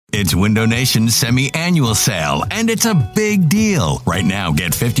It's Window Nation's semi-annual sale, and it's a big deal. Right now,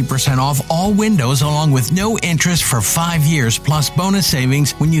 get 50% off all windows along with no interest for 5 years plus bonus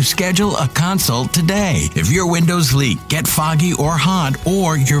savings when you schedule a consult today. If your windows leak, get foggy or hot,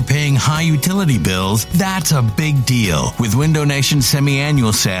 or you're paying high utility bills, that's a big deal. With Window Nation's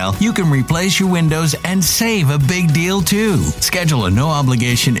semi-annual sale, you can replace your windows and save a big deal too. Schedule a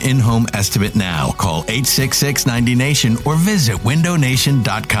no-obligation in-home estimate now. Call 866-90-NATION or visit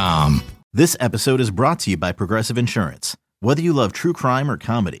windownation.com. This episode is brought to you by Progressive Insurance. Whether you love true crime or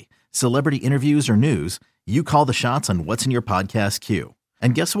comedy, celebrity interviews or news, you call the shots on what's in your podcast queue.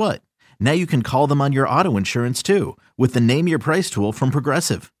 And guess what? Now you can call them on your auto insurance too with the Name Your Price tool from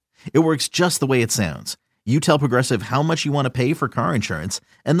Progressive. It works just the way it sounds. You tell Progressive how much you want to pay for car insurance,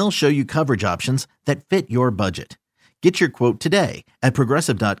 and they'll show you coverage options that fit your budget. Get your quote today at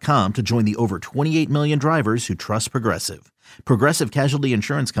Progressive.com to join the over 28 million drivers who trust Progressive. Progressive Casualty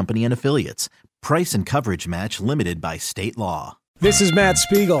Insurance Company and Affiliates. Price and coverage match limited by state law. This is Matt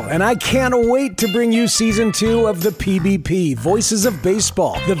Spiegel, and I can't wait to bring you Season 2 of the PBP, Voices of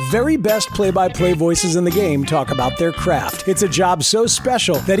Baseball. The very best play-by-play voices in the game talk about their craft. It's a job so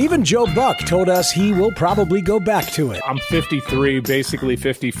special that even Joe Buck told us he will probably go back to it. I'm 53, basically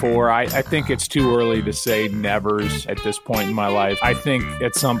 54. I think it's too early to say nevers at this point in my life. I think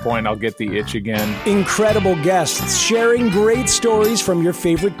at some point I'll get the itch again. Incredible guests sharing great stories from your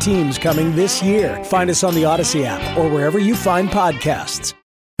favorite teams coming this year. Find us on the Odyssey app or wherever you find podcasts.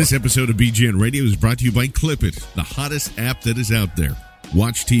 This episode of BGN Radio is brought to you by Clip It, the hottest app that is out there.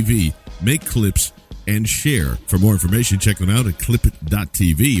 Watch TV, make clips, and share. For more information, check them out at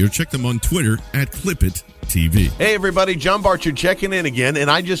clipit.tv or check them on Twitter at clipit.tv. Hey everybody, John Barcher checking in again, and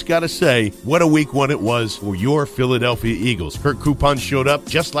I just got to say, what a week one it was for your Philadelphia Eagles. Kurt Coupon showed up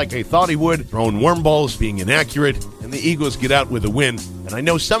just like I thought he would, throwing worm balls, being inaccurate, and the Eagles get out with a win. And I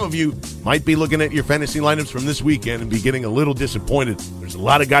know some of you might be looking at your fantasy lineups from this weekend and be getting a little disappointed. There's a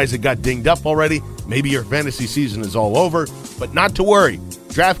lot of guys that got dinged up already. Maybe your fantasy season is all over, but not to worry.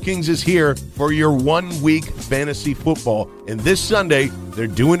 DraftKings is here for your 1 week fantasy football, and this Sunday, they're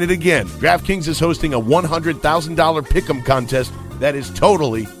doing it again. DraftKings is hosting a $100,000 pick'em contest that is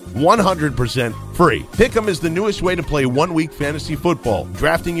totally 100% free. Pick'em is the newest way to play 1 week fantasy football.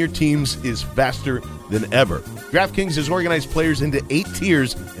 Drafting your teams is faster than ever. DraftKings has organized players into 8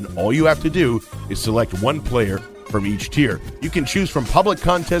 tiers, and all you have to do is select one player from each tier. You can choose from public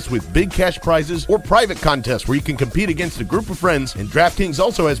contests with big cash prizes or private contests where you can compete against a group of friends, and DraftKings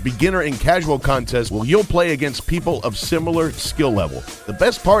also has beginner and casual contests where you'll play against people of similar skill level. The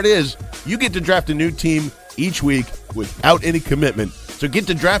best part is you get to draft a new team each week without any commitment. So get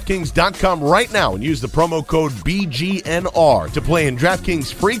to DraftKings.com right now and use the promo code BGNR to play in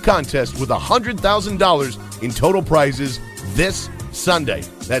DraftKings' free contest with $100,000 in total prizes this Sunday.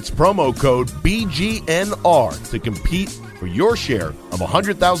 That's promo code BGNR to compete for your share of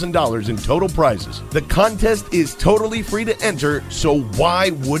 $100,000 in total prizes. The contest is totally free to enter, so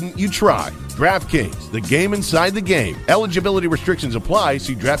why wouldn't you try? DraftKings, the game inside the game. Eligibility restrictions apply.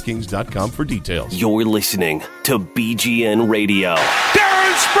 See DraftKings.com for details. You're listening to BGN Radio.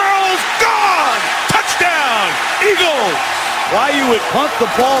 Darren Sproles, gone! Touchdown, Eagles! Why you would punt the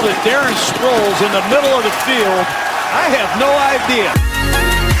ball to Darren Sproles in the middle of the field, I have no idea.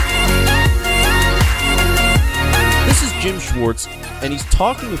 This is Jim Schwartz, and he's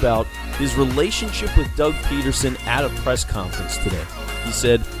talking about his relationship with Doug Peterson at a press conference today. He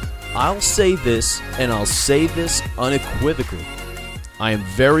said, "I'll say this, and I'll say this unequivocally. I am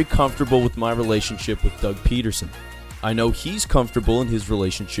very comfortable with my relationship with Doug Peterson. I know he's comfortable in his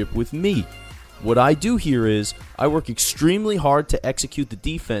relationship with me. What I do here is I work extremely hard to execute the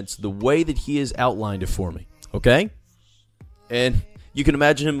defense the way that he has outlined it for me." Okay? And you can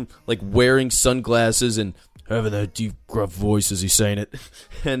imagine him like wearing sunglasses and having that deep, gruff voice as he's saying it.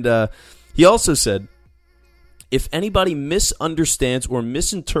 And he also said, "If anybody misunderstands or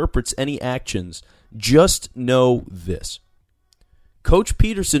misinterprets any actions, just know this. Coach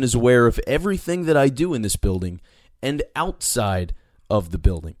Peterson is aware of everything that I do in this building and outside of the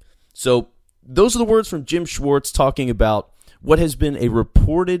building." So those are the words from Jim Schwartz talking about what has been a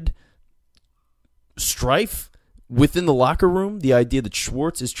reported strife within the locker room, the idea that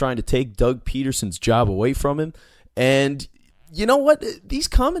Schwartz is trying to take Doug Peterson's job away from him. And you know what? These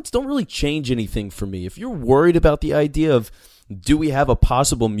comments don't really change anything for me. If you're worried about the idea of do we have a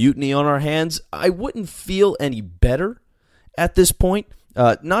possible mutiny on our hands, I wouldn't feel any better at this point.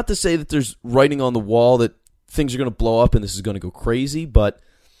 Not to say that there's writing on the wall that things are going to blow up and this is going to go crazy, but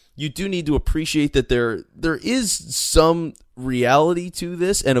you do need to appreciate that there is some reality to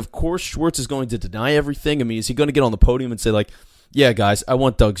this. And of course, Schwartz is going to deny everything. I mean, is he going to get on the podium and say, like, yeah, guys, I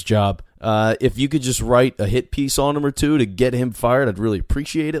want Doug's job. If you could just write a hit piece on him or two to get him fired, I'd really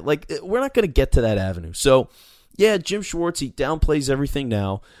appreciate it. Like, we're not going to get to that avenue. So, yeah, Jim Schwartz, he downplays everything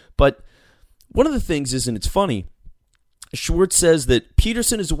now. But one of the things is, and it's funny, Schwartz says that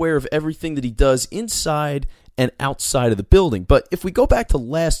Peterson is aware of everything that he does inside and outside of the building. But if we go back to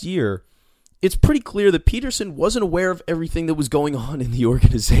last year, it's pretty clear that Peterson wasn't aware of everything that was going on in the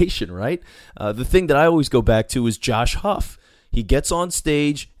organization, right? The thing that I always go back to is Josh Huff. He gets on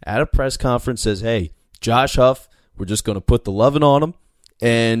stage at a press conference, says, hey, Josh Huff, we're just going to put the loving on him,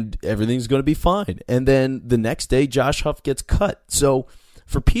 and everything's going to be fine. And then the next day, Josh Huff gets cut. So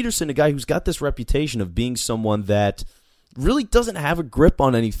for Peterson, a guy who's got this reputation of being someone that really doesn't have a grip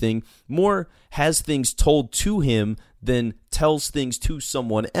on anything, more has things told to him than tells things to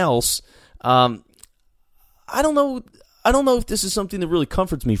someone else. I don't know if this is something that really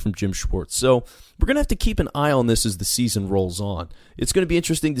comforts me from Jim Schwartz. So we're going to have to keep an eye on this as the season rolls on. It's going to be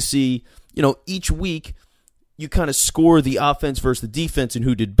interesting to see, each week you kind of score the offense versus the defense and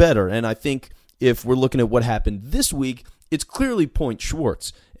who did better. And I think if we're looking at what happened this week, it's clearly point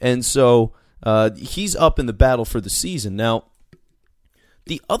Schwartz. And so he's up in the battle for the season. Now,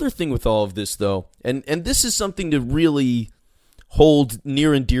 the other thing with all of this, though, and this is something to really hold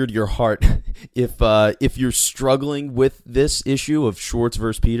near and dear to your heart if you're struggling with this issue of Schwartz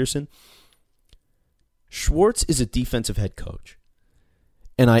versus Peterson. Schwartz is a defensive head coach.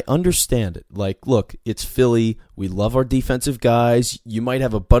 And I understand it. Like, look, it's Philly. We love our defensive guys. You might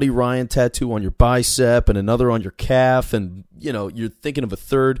have a Buddy Ryan tattoo on your bicep and another on your calf, and, you're thinking of a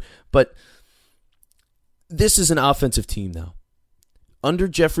third. But this is an offensive team now. Under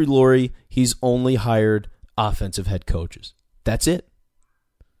Jeffrey Lurie, he's only hired offensive head coaches. That's it.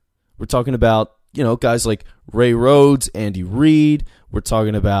 We're talking about, guys like Ray Rhodes, Andy Reid. We're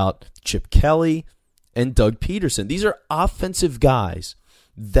talking about Chip Kelly and Doug Peterson. These are offensive guys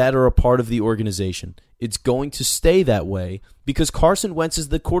that are a part of the organization. It's going to stay that way because Carson Wentz is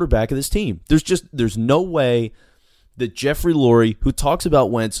the quarterback of this team. There's no way that Jeffrey Lurie, who talks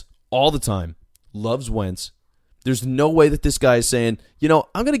about Wentz all the time, loves Wentz. There's no way that this guy is saying, I'm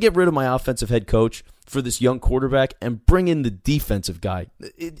going to get rid of my offensive head coach for this young quarterback and bring in the defensive guy.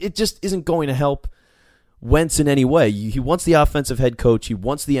 It just isn't going to help Wentz in any way. He wants the offensive head coach. He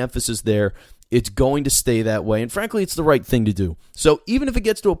wants the emphasis there. It's going to stay that way. And frankly, it's the right thing to do. So even if it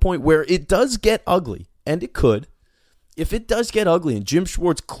gets to a point where it does get ugly, and it could, if it does get ugly and Jim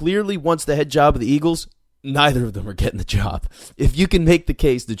Schwartz clearly wants the head job of the Eagles, neither of them are getting the job. If you can make the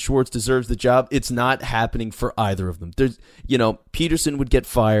case that Schwartz deserves the job, it's not happening for either of them. There's, Peterson would get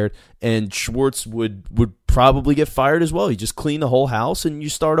fired, and Schwartz would probably get fired as well. You just clean the whole house and you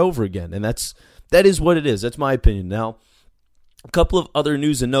start over again, and that is what it is. That's my opinion. Now, a couple of other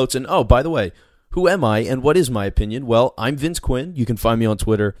news and notes, and oh, by the way, who am I and what is my opinion? Well, I'm Vince Quinn. You can find me on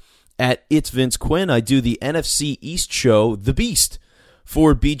Twitter at It's Vince Quinn. I do the NFC East show, The Beast,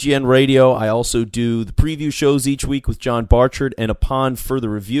 for BGN Radio. I also do the preview shows each week with John Barchard and Upon Further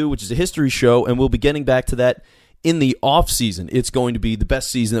Review, which is a history show, and we'll be getting back to that in the off-season. It's going to be the best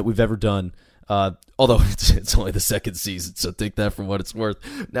season that we've ever done, although it's only the second season, so take that for what it's worth.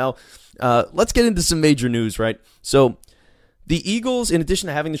 Now, let's get into some major news, right? So the Eagles, in addition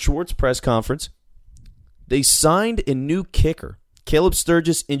to having the Schwartz press conference, they signed a new kicker. Caleb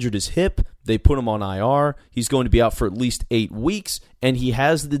Sturgis injured his hip. They put him on IR. He's going to be out for at least 8 weeks, and he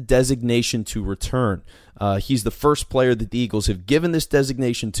has the designation to return. He's the first player that the Eagles have given this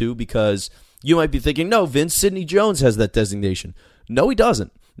designation to, because you might be thinking, no, Vince, Sidney Jones has that designation. No, he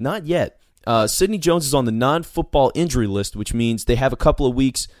doesn't. Not yet. Sidney Jones is on the non-football injury list, which means they have a couple of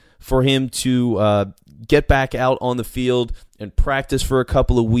weeks for him to get back out on the field and practice for a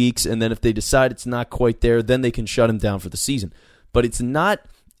couple of weeks, and then if they decide it's not quite there, then they can shut him down for the season. But it's not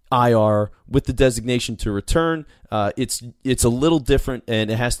IR with the designation to return. It's a little different, and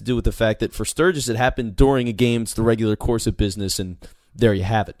it has to do with the fact that for Sturgis, it happened during a game. It's the regular course of business, and there you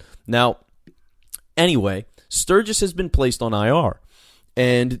have it. Now, anyway, Sturgis has been placed on IR,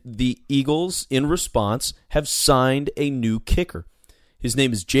 and the Eagles, in response, have signed a new kicker. His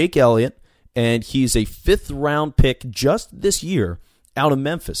name is Jake Elliott, and he's a 5th-round pick just this year out of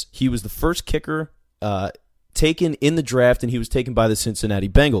Memphis. He was the first kicker taken in the draft, and he was taken by the Cincinnati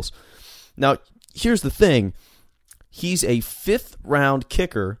Bengals. Now, here's the thing. He's a 5th-round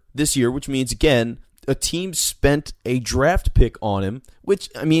kicker this year, which means, again, a team spent a draft pick on him, which,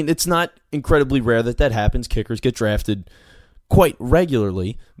 I mean, it's not incredibly rare that happens. Kickers get drafted quite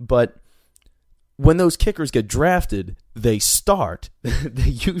regularly, but when those kickers get drafted, they start. They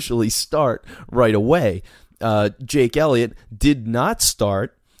usually start right away. Jake Elliott did not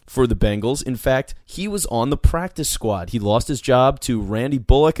start for the Bengals. In fact, he was on the practice squad. He lost his job to Randy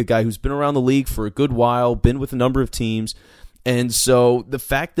Bullock, a guy who's been around the league for a good while, been with a number of teams. And so the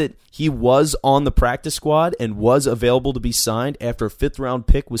fact that he was on the practice squad and was available to be signed after a 5th-round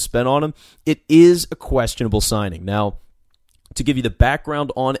pick was spent on him, it is a questionable signing. Now, to give you the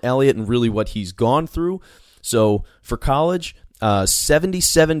background on Elliott and really what he's gone through, so for college,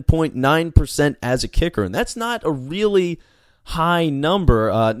 77.9% as a kicker, and that's not a really high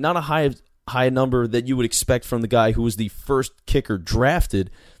number, not a high number that you would expect from the guy who was the first kicker drafted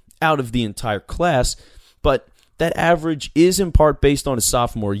out of the entire class, but that average is in part based on his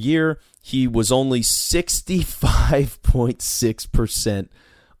sophomore year. He was only 65.6%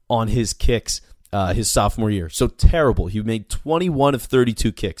 on his kicks his sophomore year. So terrible. He made 21 of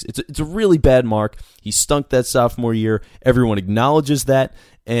 32 kicks. It's a really bad mark. He stunk that sophomore year. Everyone acknowledges that.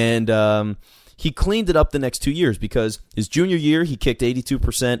 And he cleaned it up the next 2 years because his junior year, he kicked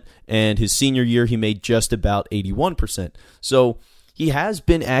 82%, and his senior year, he made just about 81%. So he has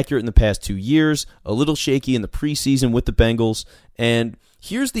been accurate in the past 2 years, a little shaky in the preseason with the Bengals. And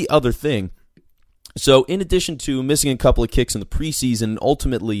here's the other thing. So in addition to missing a couple of kicks in the preseason and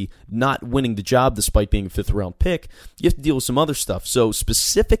ultimately not winning the job despite being a 5th-round pick, you have to deal with some other stuff. So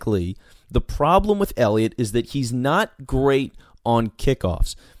specifically, the problem with Elliott is that he's not great on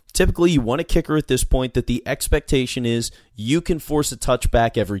kickoffs. Typically, you want a kicker at this point that the expectation is you can force a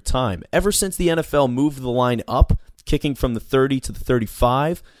touchback every time. Ever since the NFL moved the line up, kicking from the 30 to the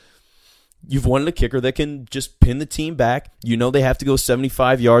 35, you've wanted a kicker that can just pin the team back. You know they have to go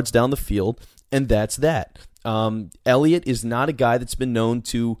 75 yards down the field, and that's that. Elliott is not a guy that's been known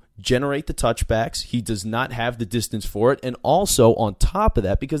to generate the touchbacks. He does not have the distance for it. And also on top of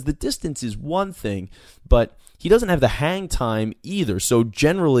that, because the distance is one thing, but he doesn't have the hang time either. So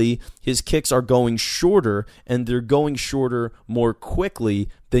generally, his kicks are going shorter, and they're going shorter more quickly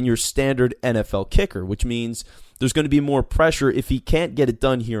than your standard NFL kicker, which means there's going to be more pressure if he can't get it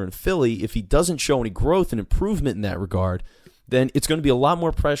done here in Philly. If he doesn't show any growth and improvement in that regard, then it's going to be a lot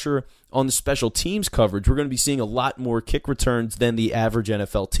more pressure on the special teams coverage. We're going to be seeing a lot more kick returns than the average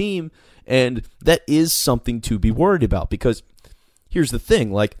NFL team, and that is something to be worried about because here's the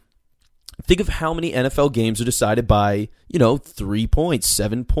thing, think of how many NFL games are decided by, 3 points,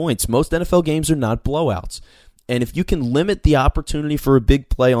 7 points. Most NFL games are not blowouts. And if you can limit the opportunity for a big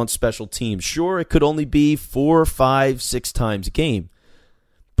play on special teams, sure, it could only be 4, 5, 6 times a game.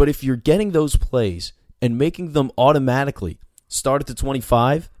 But if you're getting those plays and making them automatically start at the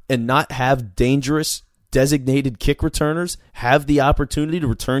 25 and not have dangerous designated kick returners have the opportunity to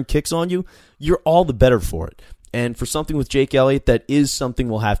return kicks on you, you're all the better for it. And for something with Jake Elliott, that is something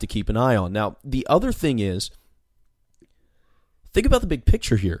we'll have to keep an eye on. Now, the other thing is, think about the big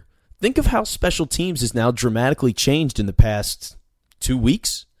picture here. Think of how special teams has now dramatically changed in the past 2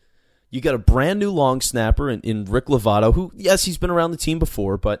 weeks. You got a brand new long snapper in Rick Lovato, who, yes, he's been around the team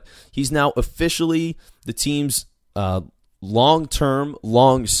before, but he's now officially the team's long-term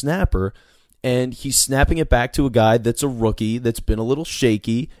long snapper, and he's snapping it back to a guy that's a rookie that's been a little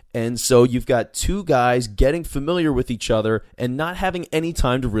shaky. And so you've got two guys getting familiar with each other and not having any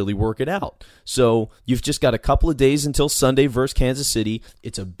time to really work it out. So you've just got a couple of days until Sunday versus Kansas City.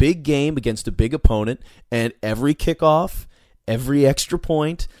 It's a big game against a big opponent, and every kickoff, every extra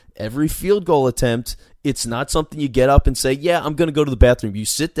point, every field goal attempt, it's not something you get up and say, yeah, I'm going to go to the bathroom. You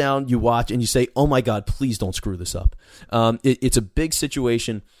sit down, you watch, and you say, oh my God, please don't screw this up. It's a big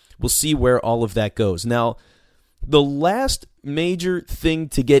situation. We'll see where all of that goes. Now, the last major thing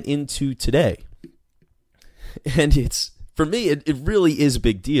to get into today, and it's, for me, it really is a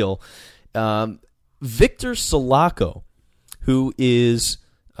big deal. Victor Salako, who is,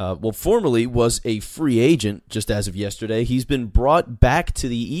 formerly was a free agent just as of yesterday. He's been brought back to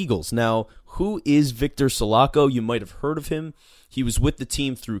the Eagles. Now, who is Victor Salako? You might have heard of him. He was with the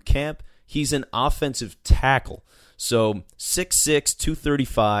team through camp. He's an offensive tackle. So 6'6",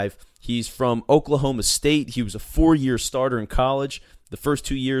 235. He's from Oklahoma State. He was a 4-year starter in college. The first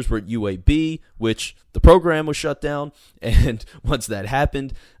 2 years were at UAB, which the program was shut down. And once that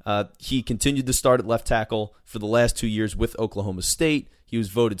happened, he continued to start at left tackle for the last 2 years with Oklahoma State. He was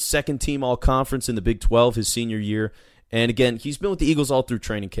voted second team all-conference in the Big 12 his senior year. And again, he's been with the Eagles all through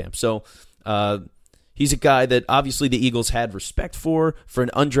training camp. So he's a guy that obviously the Eagles had respect for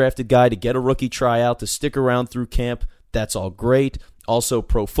an undrafted guy to get a rookie tryout, to stick around through camp. That's all great. Also,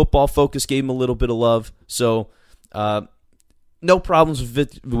 Pro Football Focus gave him a little bit of love. So no problems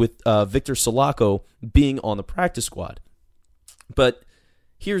with Victor Salako being on the practice squad. But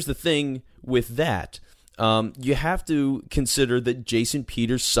here's the thing with that. You have to consider that Jason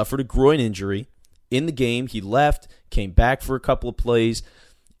Peters suffered a groin injury in the game. He left, came back for a couple of plays.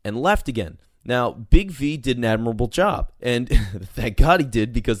 and left again. Now, Big V did an admirable job, and thank God he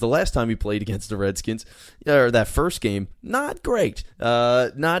did, because the last time he played against the Redskins, or that first game, not great.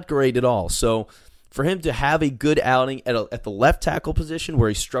 Not great at all. So for him to have a good outing at the left tackle position where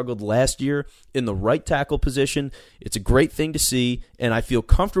he struggled last year, in the right tackle position, it's a great thing to see, and I feel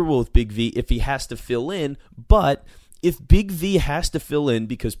comfortable with Big V if he has to fill in. But if Big V has to fill in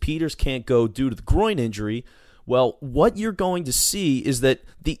because Peters can't go due to the groin injury, well, what you're going to see is that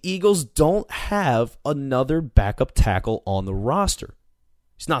the Eagles don't have another backup tackle on the roster.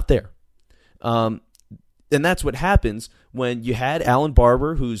 He's not there. And that's what happens when you had Alan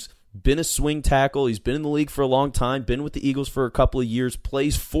Barber, who's been a swing tackle. He's been in the league for a long time, been with the Eagles for a couple of years,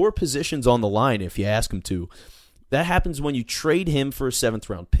 plays 4 positions on the line if you ask him to. That happens when you trade him for a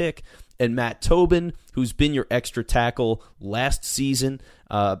 7th-round pick. And Matt Tobin, who's been your extra tackle last season,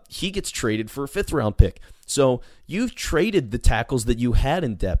 he gets traded for a 5th-round pick. So you've traded the tackles that you had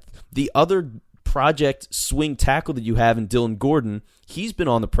in depth. The other project swing tackle that you have in Dylan Gordon, he's been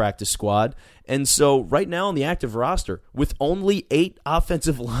on the practice squad. And so right now on the active roster, with only 8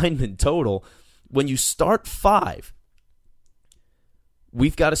 offensive linemen total, when you start 5,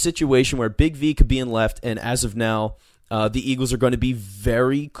 we've got a situation where Big V could be in left, and as of now, the Eagles are going to be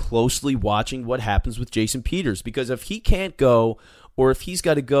very closely watching what happens with Jason Peters, because if he can't go, or if he's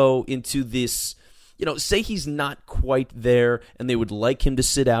got to go into this, say he's not quite there and they would like him to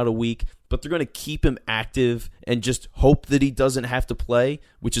sit out a week, but they're going to keep him active and just hope that he doesn't have to play,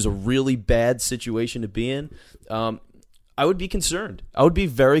 which is a really bad situation to be in, I would be concerned. I would be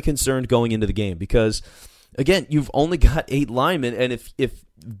very concerned going into the game because, again, you've only got 8 linemen, and if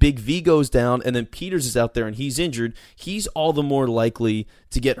Big V goes down and then Peters is out there and he's injured, he's all the more likely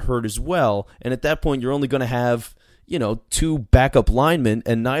to get hurt as well. And at that point, you're only going to have 2 backup linemen,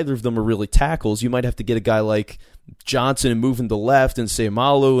 and neither of them are really tackles. You might have to get a guy like Johnson and move him to left, and say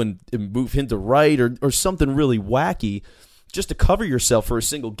Malu and move him to right, or something really wacky just to cover yourself for a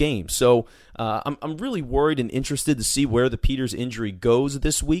single game. So I'm really worried and interested to see where the Peters injury goes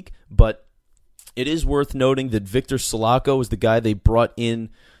this week, but it is worth noting that Victor Salako is the guy they brought in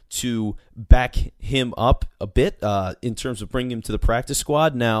to back him up a bit in terms of bringing him to the practice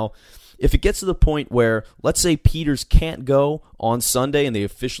squad. Now, if it gets to the point where, let's say Peters can't go on Sunday and they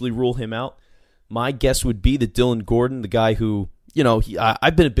officially rule him out, my guess would be that Dylan Gordon, the guy who,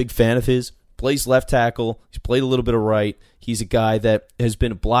 I've been a big fan of his, plays left tackle, he's played a little bit of right, he's a guy that has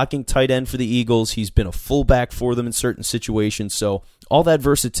been a blocking tight end for the Eagles, he's been a fullback for them in certain situations, so all that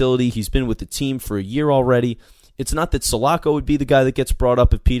versatility, he's been with the team for a year already. It's not that Salako would be the guy that gets brought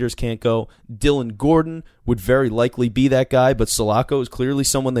up if Peters can't go. Dylan Gordon would very likely be that guy, but Salako is clearly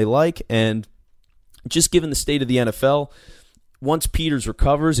someone they like, and just given the state of the NFL, once Peters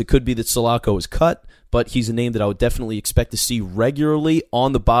recovers, it could be that Salako is cut, but he's a name that I would definitely expect to see regularly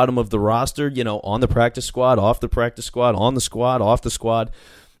on the bottom of the roster, on the practice squad, off the practice squad, on the squad, off the squad,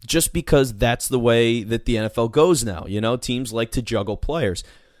 just because that's the way that the NFL goes now. Teams like to juggle players.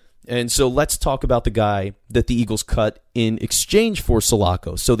 And so let's talk about the guy that the Eagles cut in exchange for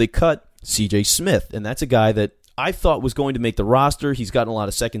Salako. So they cut C.J. Smith, and that's a guy that I thought was going to make the roster. He's gotten a lot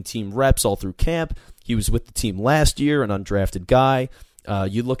of second-team reps all through camp. He was with the team last year, an undrafted guy.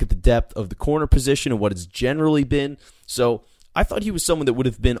 You look at the depth of the corner position and what it's generally been. So I thought he was someone that would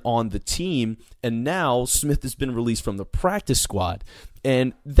have been on the team, and now Smith has been released from the practice squad.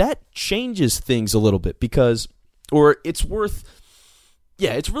 And that changes things a little bit because, or it's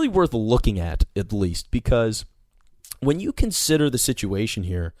really worth looking at least, because when you consider the situation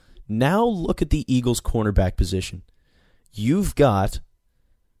here, now look at the Eagles' cornerback position. You've got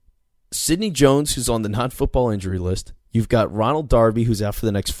Sidney Jones, who's on the non-football injury list. You've got Ronald Darby, who's out for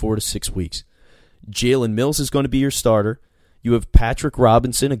the next 4 to 6 weeks. Jalen Mills is going to be your starter. You have Patrick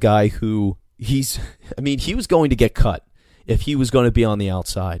Robinson, a guy who he was going to get cut if he was going to be on the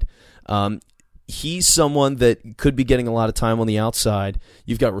outside. He's someone that could be getting a lot of time on the outside.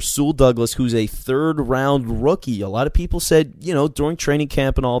 You've got Rasul Douglas, who's a 3rd-round rookie. A lot of people said, during training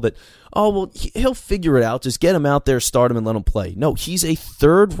camp and all that, he'll figure it out. Just get him out there, start him, and let him play. No, he's a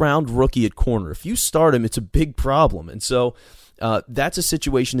 3rd-round rookie at corner. If you start him, it's a big problem. And so that's a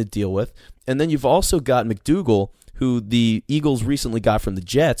situation to deal with. And then you've also got McDougal, who the Eagles recently got from the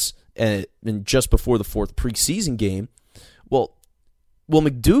Jets, and just before the 4th preseason game. Well,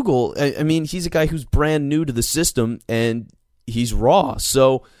 McDougal, he's a guy who's brand new to the system, and he's raw.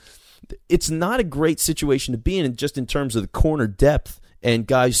 So it's not a great situation to be in just in terms of the corner depth and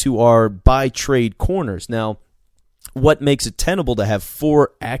guys who are by-trade corners. Now, what makes it tenable to have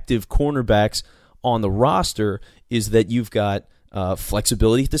 4 active cornerbacks on the roster is that you've got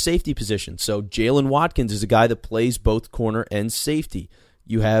flexibility at the safety position. So Jalen Watkins is a guy that plays both corner and safety.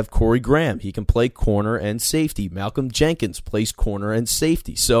 you have Corey Graham. He can play corner and safety. Malcolm Jenkins plays corner and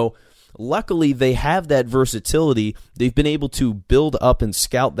safety. So luckily, they have that versatility. They've been able to build up and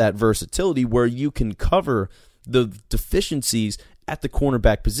scout that versatility where you can cover the deficiencies at the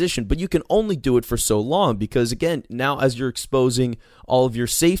cornerback position, but you can only do it for so long because, again, now as you're exposing all of your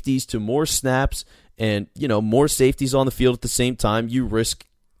safeties to more snaps and, more safeties on the field at the same time, you risk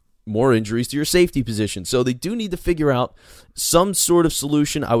more injuries to your safety position. So they do need to figure out some sort of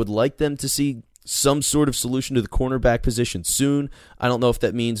solution. I would like them to see some sort of solution to the cornerback position soon. I don't know if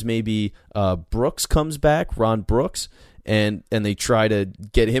that means maybe Brooks comes back, Ron Brooks, and they try to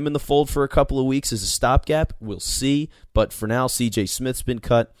get him in the fold for a couple of weeks as a stopgap. We'll see. But for now, C.J. Smith's been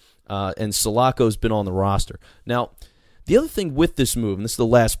cut, and Sulako's been on the roster. Now, the other thing with this move, and this is the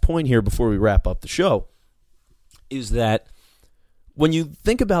last point here before we wrap up the show, is that when you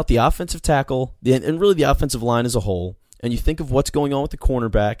think about the offensive tackle, and really the offensive line as a whole, and you think of what's going on with the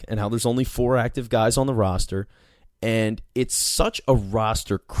cornerback and how there's only 4 active guys on the roster, and it's such a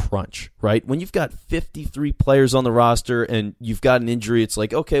roster crunch, right? When you've got 53 players on the roster and you've got an injury, it's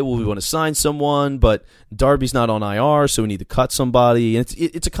like, okay, well, we want to sign someone, but Darby's not on IR, so we need to cut somebody. And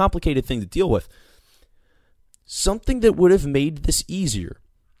it's a complicated thing to deal with. Something that would have made this easier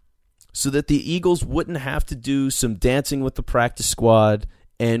so that the Eagles wouldn't have to do some dancing with the practice squad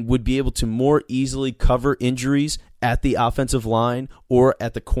and would be able to more easily cover injuries at the offensive line or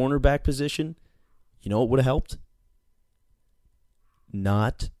at the cornerback position. You know what would have helped?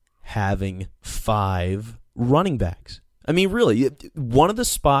 Not having 5 running backs. I mean, really, one of the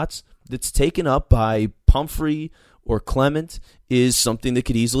spots that's taken up by Pumphrey or Clement is something that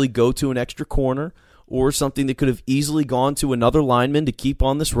could easily go to an extra corner or something that could have easily gone to another lineman to keep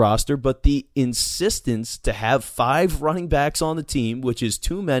on this roster, but the insistence to have 5 running backs on the team, which is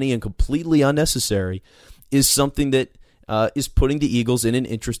too many and completely unnecessary, is something that is putting the Eagles in an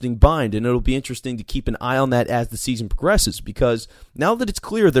interesting bind, and it'll be interesting to keep an eye on that as the season progresses, because now that it's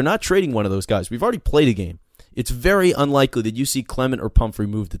clear they're not trading one of those guys, we've already played a game, it's very unlikely that you see Clement or Pumphrey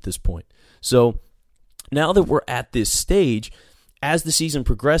moved at this point. So now that we're at this stage, as the season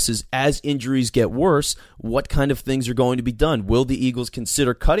progresses, as injuries get worse, what kind of things are going to be done? Will the Eagles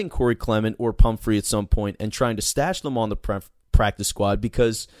consider cutting Corey Clement or Pumphrey at some point and trying to stash them on the practice squad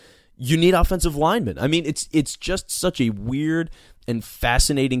because you need offensive linemen? I mean, it's just such a weird and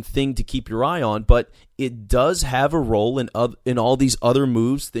fascinating thing to keep your eye on, but it does have a role in all these other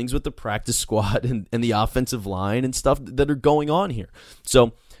moves, things with the practice squad and the offensive line and stuff that are going on here.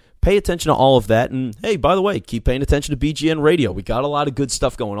 So pay attention to all of that. And hey, by the way, keep paying attention to BGN Radio. We got a lot of good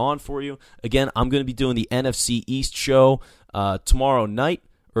stuff going on for you. Again, I'm going to be doing the NFC East show tomorrow night,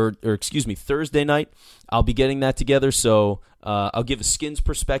 or excuse me, Thursday night. I'll be getting that together, so I'll give a Skins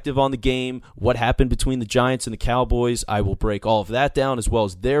perspective on the game, what happened between the Giants and the Cowboys. I will break all of that down, as well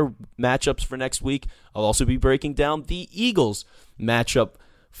as their matchups for next week. I'll also be breaking down the Eagles matchup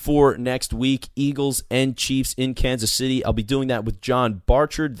for next week, Eagles and Chiefs in Kansas City. I'll be doing that with John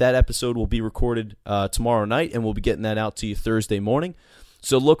Barchard. That episode will be recorded tomorrow night, and we'll be getting that out to you Thursday morning.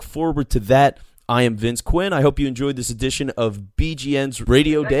 So look forward to that. I am Vince Quinn. I hope you enjoyed this edition of BGN's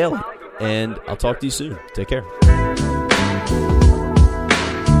Radio Daily, and I'll talk to you soon. Take care.